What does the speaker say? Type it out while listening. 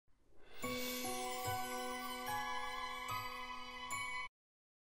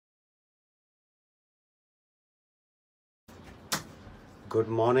Good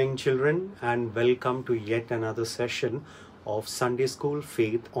morning, children, and welcome to yet another session of Sunday School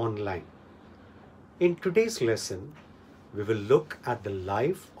Faith Online. In today's lesson, we will look at the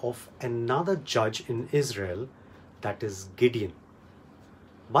life of another judge in Israel, that is Gideon.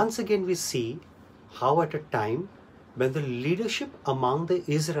 Once again, we see how at a time when the leadership among the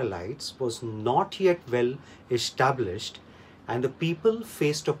Israelites was not yet well established and the people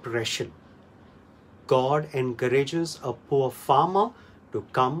faced oppression, God encourages a poor farmer to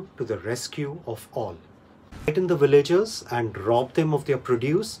come to the rescue of all. Frighten the villagers and rob them of their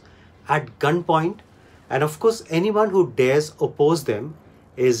produce at gunpoint, and of course anyone who dares oppose them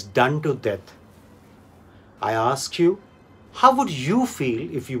is done to death. I ask you, how would you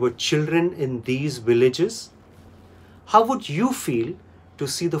feel if you were children in these villages? How would you feel to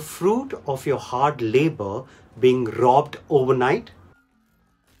see the fruit of your hard labor being robbed overnight?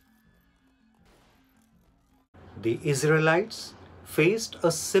 The Israelites faced a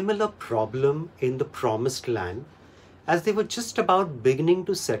similar problem in the Promised Land as they were just about beginning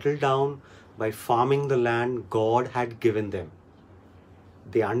to settle down by farming the land God had given them.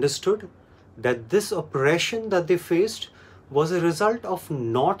 They understood that this oppression that they faced was a result of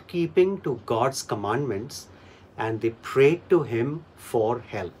not keeping to God's commandments, and they prayed to Him for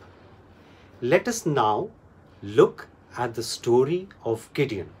help. Let us now look at the story of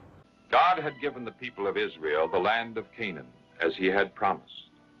Gideon. God had given the people of Israel the land of Canaan, as He had promised.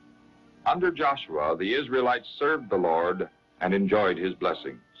 Under Joshua, the Israelites served the Lord and enjoyed His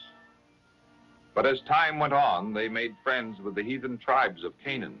blessings. But as time went on, they made friends with the heathen tribes of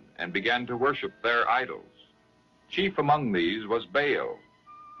Canaan and began to worship their idols. Chief among these was Baal,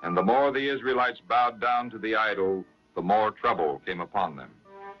 and the more the Israelites bowed down to the idol, the more trouble came upon them.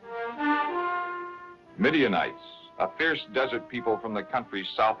 Midianites, a fierce desert people from the country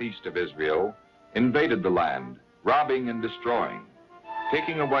southeast of Israel, invaded the land, robbing and destroying,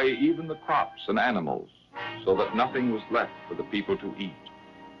 taking away even the crops and animals, so that nothing was left for the people to eat.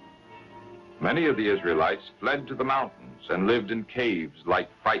 Many of the Israelites fled to the mountains and lived in caves like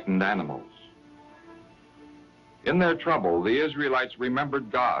frightened animals. In their trouble, the Israelites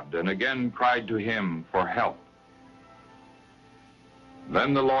remembered God and again cried to Him for help.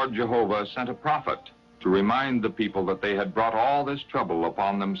 Then the Lord Jehovah sent a prophet to remind the people that they had brought all this trouble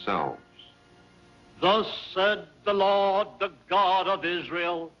upon themselves. Thus said the Lord, the God of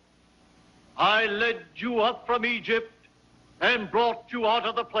Israel, I led you up from Egypt and brought you out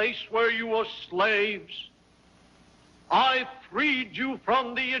of the place where you were slaves. I freed you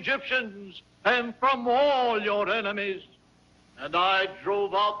from the Egyptians and from all your enemies, and I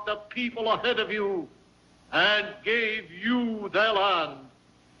drove out the people ahead of you and gave you their land.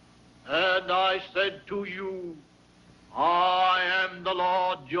 And I said to you, I am the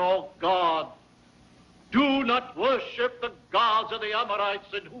Lord your God. Do not worship the gods of the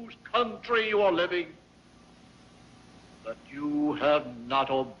Amorites in whose country you are living. But you have not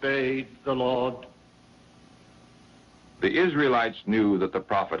obeyed the Lord. The Israelites knew that the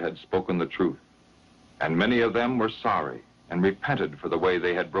prophet had spoken the truth, and many of them were sorry and repented for the way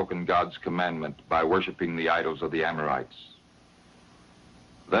they had broken God's commandment by worshiping the idols of the Amorites.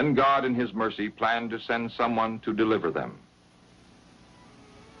 Then God, in His mercy, planned to send someone to deliver them.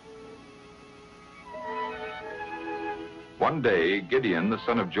 One day, Gideon, the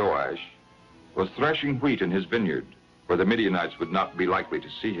son of Joash, was threshing wheat in his vineyard, where the Midianites would not be likely to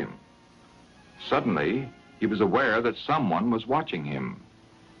see him. Suddenly, he was aware that someone was watching him.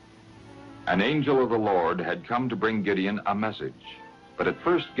 An angel of the Lord had come to bring Gideon a message, but at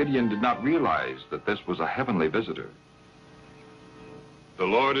first Gideon did not realize that this was a heavenly visitor. The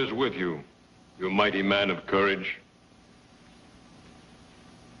Lord is with you, you mighty man of courage.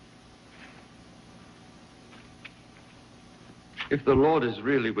 If the Lord is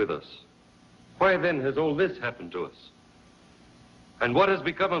really with us, why then has all this happened to us? And what has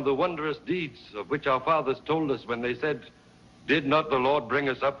become of the wondrous deeds of which our fathers told us when they said, did not the Lord bring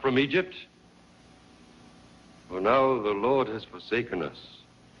us up from Egypt? For now the Lord has forsaken us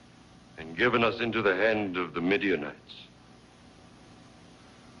and given us into the hand of the Midianites.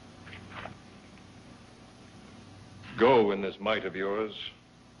 Go in this might of yours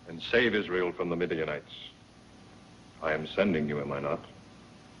and save Israel from the Midianites. I am sending you, am I not?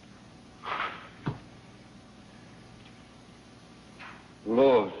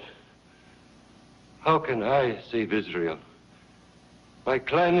 Lord, how can I save Israel? My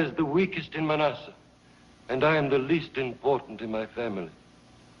clan is the weakest in Manasseh, and I am the least important in my family.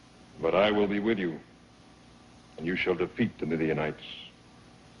 But I will be with you, and you shall defeat the Midianites.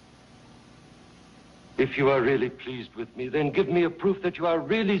 If you are really pleased with me, then give me a proof that you are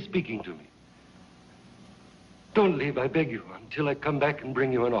really speaking to me. Don't leave, I beg you, until I come back and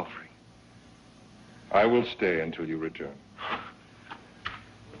bring you an offering. I will stay until you return.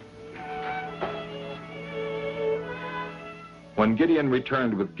 When Gideon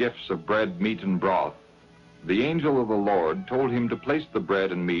returned with gifts of bread, meat, and broth, the angel of the Lord told him to place the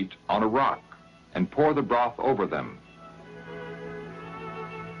bread and meat on a rock and pour the broth over them.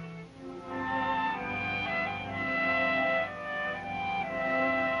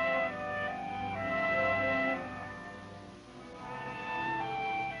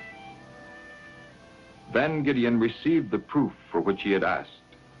 Then Gideon received the proof for which he had asked.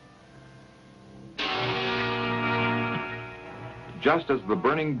 Just as the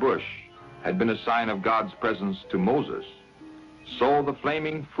burning bush had been a sign of God's presence to Moses, so the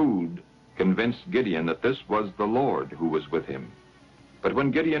flaming food convinced Gideon that this was the Lord who was with him. But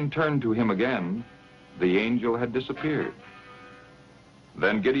when Gideon turned to him again, the angel had disappeared.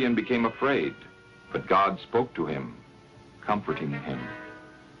 Then Gideon became afraid, but God spoke to him, comforting him.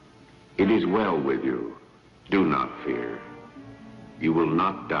 It is well with you. Do not fear. You will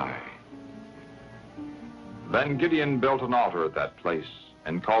not die. Then Gideon built an altar at that place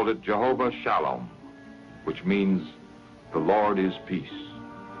and called it Jehovah Shalom, which means the Lord is peace.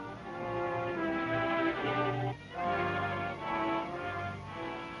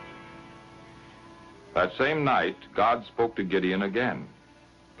 That same night, God spoke to Gideon again,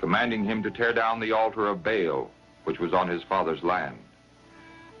 commanding him to tear down the altar of Baal, which was on his father's land,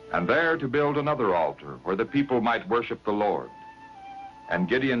 and there to build another altar where the people might worship the Lord. And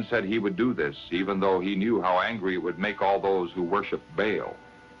Gideon said he would do this, even though he knew how angry it would make all those who worshiped Baal.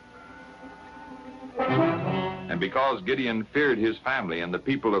 And because Gideon feared his family and the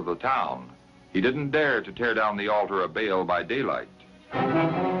people of the town, he didn't dare to tear down the altar of Baal by daylight.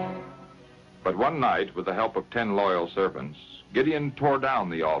 But one night, with the help of 10 loyal servants, Gideon tore down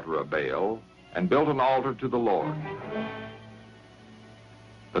the altar of Baal and built an altar to the Lord.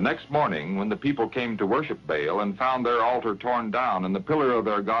 The next morning, when the people came to worship Baal and found their altar torn down and the pillar of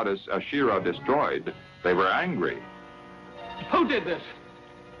their goddess Asherah destroyed, they were angry. Who did this?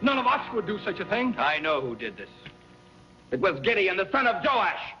 None of us would do such a thing. I know who did this. It was Gideon, the son of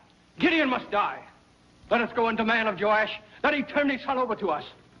Joash. Gideon must die. Let us go and demand of Joash that he turn his son over to us.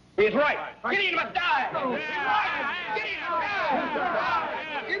 He's right. Gideon must die.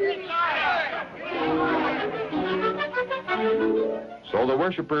 Gideon must die. So the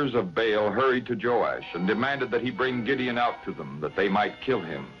worshippers of Baal hurried to Joash and demanded that he bring Gideon out to them, that they might kill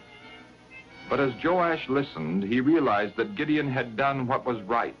him. But as Joash listened, he realized that Gideon had done what was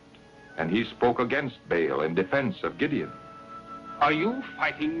right, and he spoke against Baal in defense of Gideon. Are you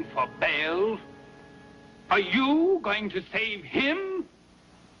fighting for Baal? Are you going to save him?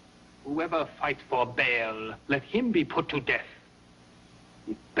 Whoever fights for Baal, let him be put to death.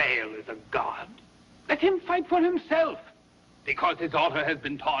 If Baal is a god, let him fight for himself, because his altar has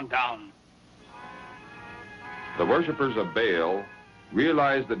been torn down. The worshippers of Baal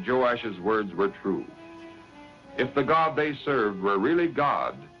realized that Joash's words were true. If the God they served were really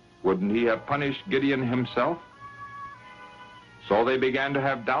God, wouldn't he have punished Gideon himself? So they began to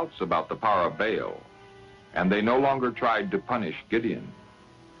have doubts about the power of Baal, and they no longer tried to punish Gideon.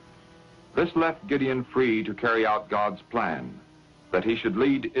 This left Gideon free to carry out God's plan, that he should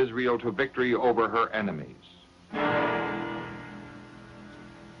lead Israel to victory over her enemies.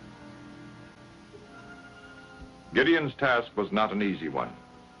 Gideon's task was not an easy one.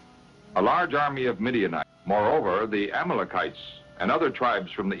 A large army of Midianites, moreover, the Amalekites and other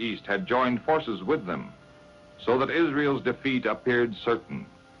tribes from the east had joined forces with them, so that Israel's defeat appeared certain.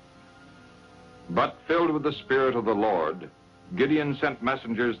 But filled with the Spirit of the Lord, Gideon sent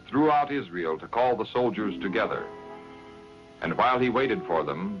messengers throughout Israel to call the soldiers together. And while he waited for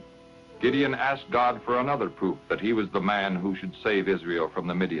them, Gideon asked God for another proof that he was the man who should save Israel from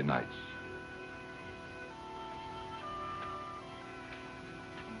the Midianites.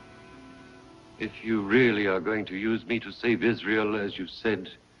 If you really are going to use me to save Israel, as you said,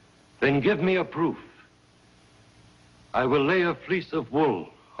 then give me a proof. I will lay a fleece of wool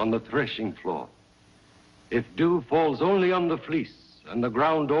on the threshing floor. If dew falls only on the fleece and the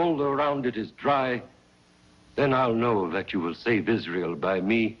ground all around it is dry, then I'll know that you will save Israel by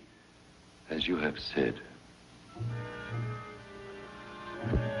me, as you have said.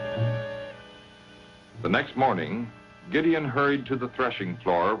 The next morning, Gideon hurried to the threshing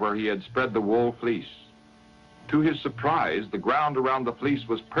floor where he had spread the wool fleece. To his surprise, the ground around the fleece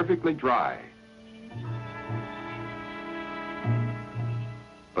was perfectly dry.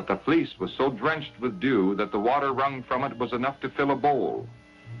 But the fleece was so drenched with dew that the water wrung from it was enough to fill a bowl.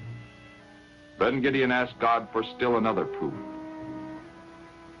 Then Gideon asked God for still another proof.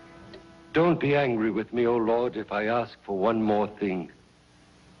 Don't be angry with me, O Lord, if I ask for one more thing.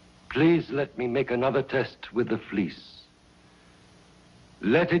 Please let me make another test with the fleece.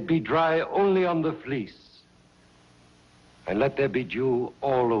 Let it be dry only on the fleece, and let there be dew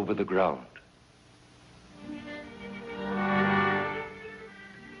all over the ground.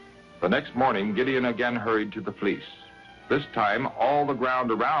 The next morning, Gideon again hurried to the fleece. This time, all the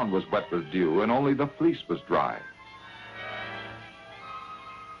ground around was wet with dew, and only the fleece was dry.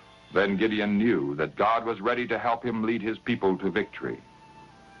 Then Gideon knew that God was ready to help him lead his people to victory.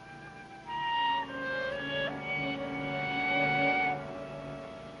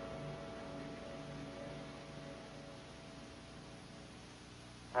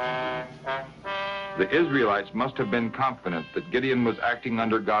 The Israelites must have been confident that Gideon was acting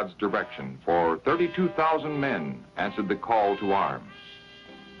under God's direction, for 32,000 men answered the call to arms.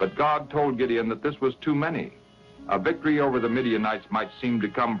 But God told Gideon that this was too many. A victory over the Midianites might seem to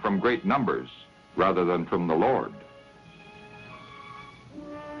come from great numbers rather than from the Lord.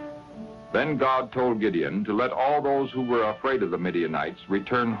 Then God told Gideon to let all those who were afraid of the Midianites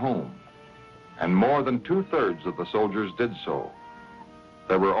return home. And more than 2/3 of the soldiers did so.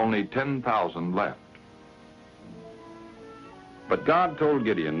 There were only 10,000 left. But God told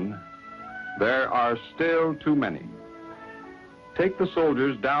Gideon, "There are still too many. Take the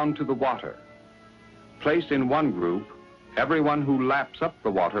soldiers down to the water. Place in one group everyone who laps up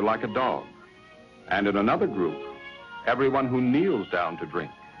the water like a dog, and in another group everyone who kneels down to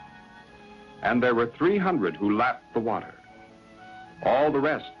drink." And there were 300 who lapped the water. All the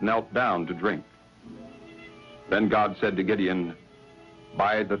rest knelt down to drink. Then God said to Gideon,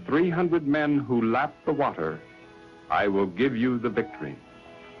 "By the 300 men who lapped the water, I will give you the victory.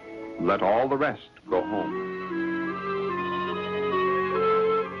 Let all the rest go home."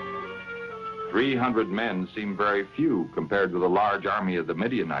 300 men seem very few compared to the large army of the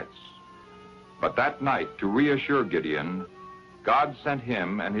Midianites. But that night, to reassure Gideon, God sent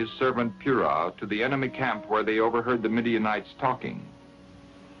him and his servant Purah to the enemy camp where they overheard the Midianites talking.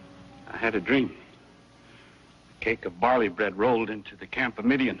 I had a dream. A cake of barley bread rolled into the camp of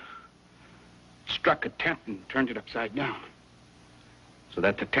Midian, struck a tent and turned it upside down, so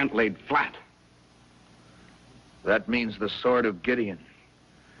that the tent laid flat. That means the sword of Gideon,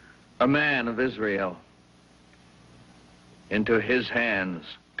 a man of Israel. Into his hands,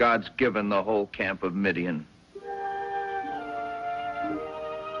 God's given the whole camp of Midian.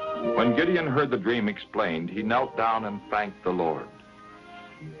 When Gideon heard the dream explained, he knelt down and thanked the Lord.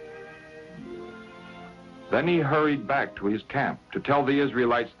 Then he hurried back to his camp to tell the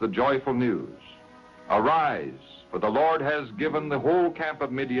Israelites the joyful news. "Arise, for the Lord has given the whole camp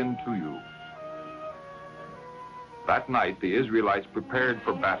of Midian to you." That night, the Israelites prepared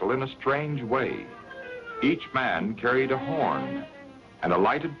for battle in a strange way. Each man carried a horn and a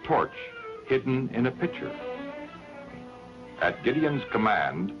lighted torch hidden in a pitcher. At Gideon's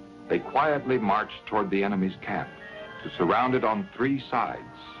command, they quietly marched toward the enemy's camp to surround it on 3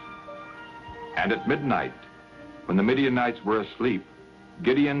 sides. And at midnight, when the Midianites were asleep,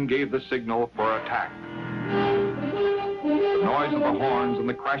 Gideon gave the signal for attack. The noise of the horns and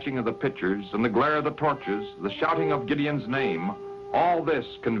the crashing of the pitchers and the glare of the torches, the shouting of Gideon's name, all this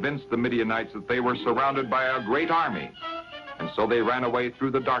convinced the Midianites that they were surrounded by a great army. And so they ran away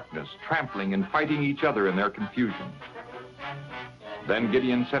through the darkness, trampling and fighting each other in their confusion. Then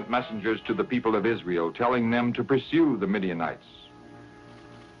Gideon sent messengers to the people of Israel, telling them to pursue the Midianites.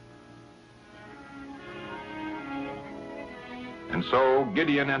 And so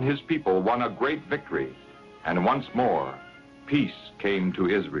Gideon and his people won a great victory, and once more, peace came to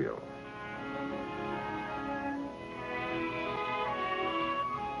Israel.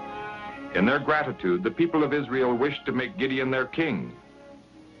 In their gratitude, the people of Israel wished to make Gideon their king.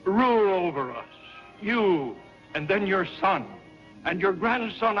 "Rule over us, you, and then your son, and your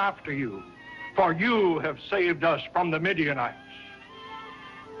grandson after you, for you have saved us from the Midianites."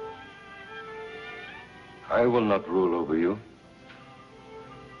 I will not rule over you,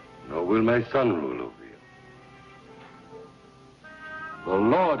 nor will my son rule over you. The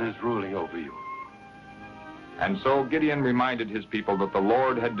Lord is ruling over you. And so Gideon reminded his people that the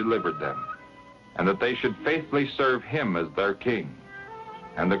Lord had delivered them, and that they should faithfully serve him as their king.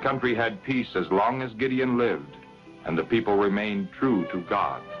 And the country had peace as long as Gideon lived, and the people remained true to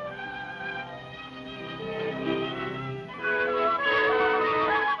God.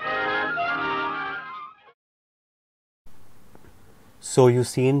 So you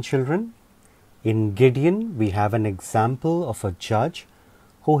see, in children, in Gideon we have an example of a judge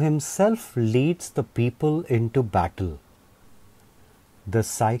who himself leads the people into battle. The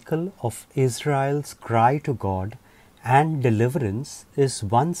cycle of Israel's cry to God and deliverance is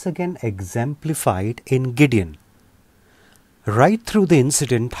once again exemplified in Gideon. Right through the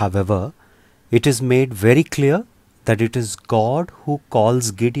incident, however, it is made very clear that it is God who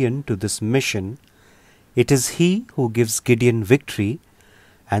calls Gideon to this mission. It is He who gives Gideon victory,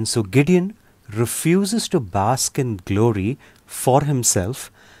 and so Gideon refuses to bask in glory for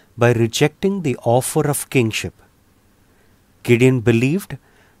himself by rejecting the offer of kingship. Gideon believed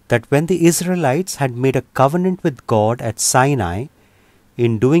that when the Israelites had made a covenant with God at Sinai,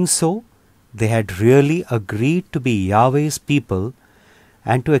 in doing so, they had really agreed to be Yahweh's people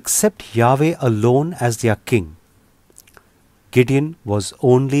and to accept Yahweh alone as their king. Gideon was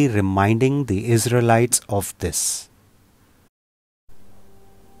only reminding the Israelites of this.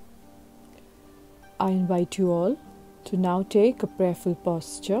 I invite you all to now take a prayerful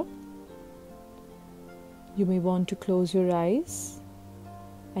posture. You may want to close your eyes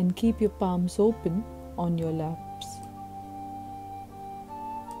and keep your palms open on your laps.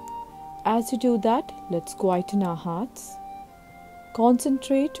 As you do that, let's quieten our hearts.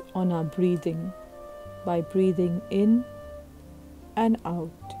 Concentrate on our breathing by breathing in and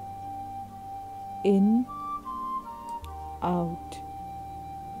out. In, out.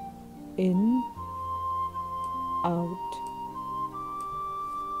 In, out.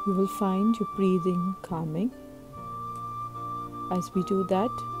 You will find your breathing calming. As we do that,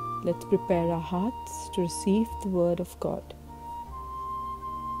 let's prepare our hearts to receive the Word of God.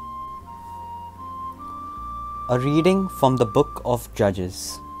 A reading from the book of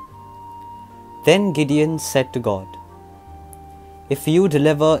Judges. Then Gideon said to God, "If you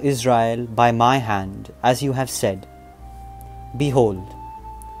deliver Israel by my hand, as you have said, behold,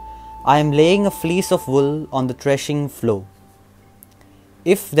 I am laying a fleece of wool on the threshing floor.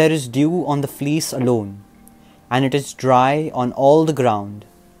 If there is dew on the fleece alone, and it is dry on all the ground,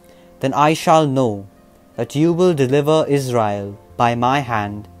 then I shall know that you will deliver Israel by my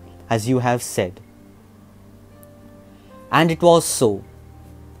hand, as you have said." And it was so.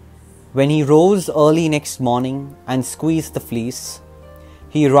 When he rose early next morning and squeezed the fleece,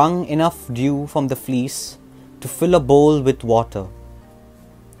 he wrung enough dew from the fleece to fill a bowl with water.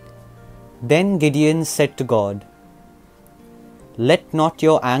 Then Gideon said to God, "Let not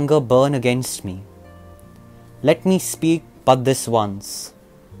your anger burn against me. Let me speak but this once.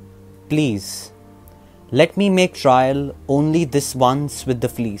 Please, let me make trial only this once with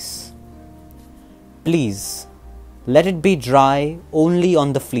the fleece. Please, let it be dry only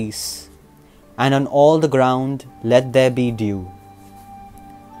on the fleece, and on all the ground let there be dew."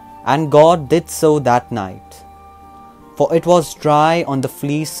 And God did so that night, for it was dry on the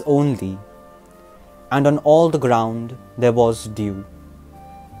fleece only, and on all the ground there was dew.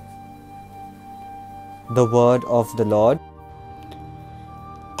 The word of the Lord.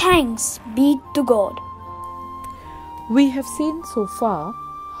 Thanks be to God. We have seen so far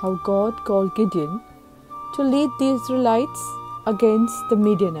how God called Gideon to lead the Israelites against the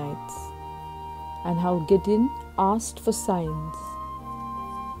Midianites, and how Gideon asked for signs.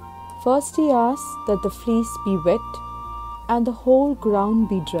 First he asked that the fleece be wet and the whole ground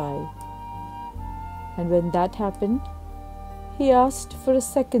be dry. And when that happened, he asked for a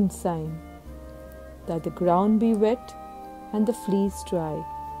second sign, that the ground be wet and the fleece dry.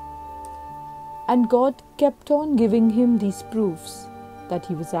 And God kept on giving him these proofs that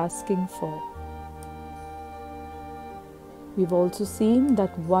he was asking for. We've also seen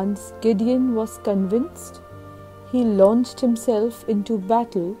that once Gideon was convinced, he launched himself into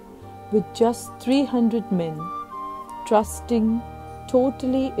battle with just 300 men, trusting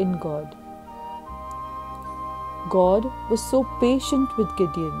totally in God. God was so patient with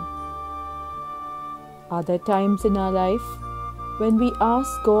Gideon. Are there times in our life when we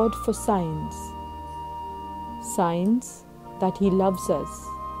ask God for signs? Signs that He loves us.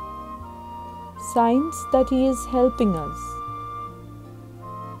 Signs that He is helping us.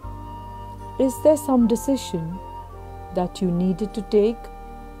 Is there some decision that you needed to take?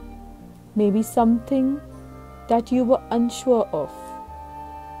 Maybe something that you were unsure of,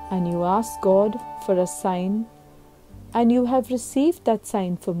 and you asked God for a sign, and you have received that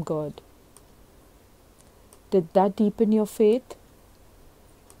sign from God. Did that deepen your faith?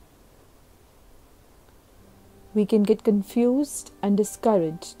 We can get confused and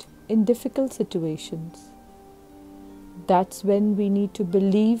discouraged in difficult situations. That's when we need to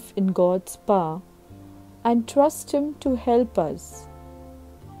believe in God's power and trust Him to help us.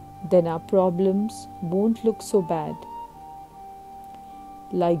 Then our problems won't look so bad.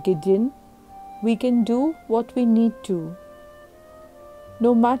 Like Gideon, we can do what we need to,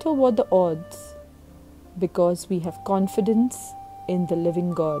 no matter what the odds, because we have confidence in the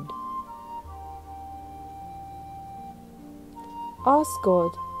living God. Ask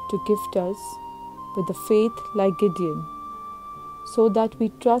God to gift us with a faith like Gideon, so that we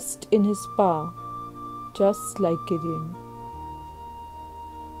trust in His power, just like Gideon.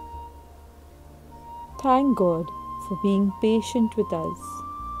 Thank God for being patient with us,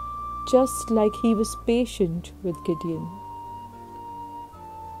 just like He was patient with Gideon.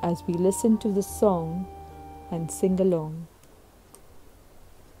 As we listen to the song and sing along.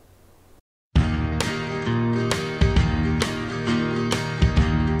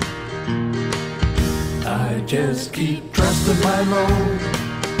 I just keep trusting my Lord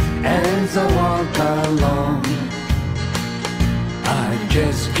as I walk along. I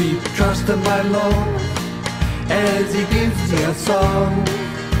just keep trusting my Lord as He gives me a song.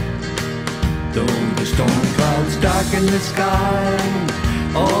 Though the storm clouds darken the sky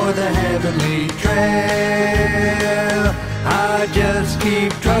or the heavenly trail, I just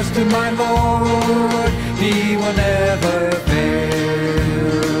keep trusting my Lord. He will never fail.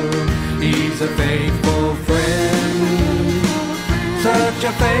 He's a faithful friend, such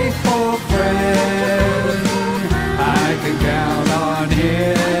a faithful friend. I can count on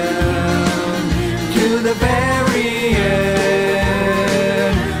Him to the very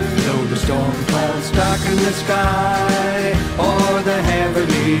end. Though the storm clouds darken the sky or the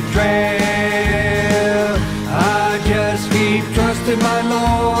heavenly trail, I just keep trusting my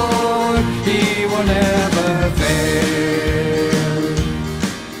Lord. He will never fail.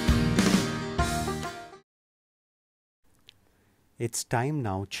 It's time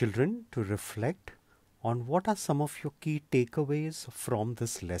now, children, to reflect on what are some of your key takeaways from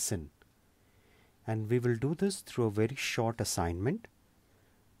this lesson. And we will do this through a very short assignment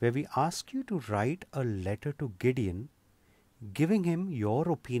where we ask you to write a letter to Gideon giving him your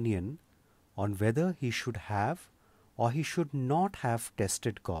opinion on whether he should have or he should not have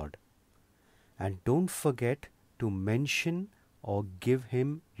tested God. And don't forget to mention or give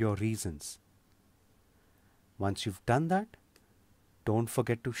him your reasons. Once you've done that, don't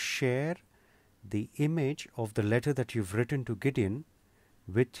forget to share the image of the letter that you've written to Gideon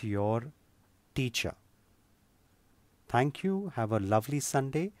with your teacher. Thank you, have a lovely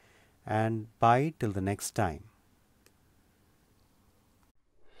Sunday, and bye till the next time.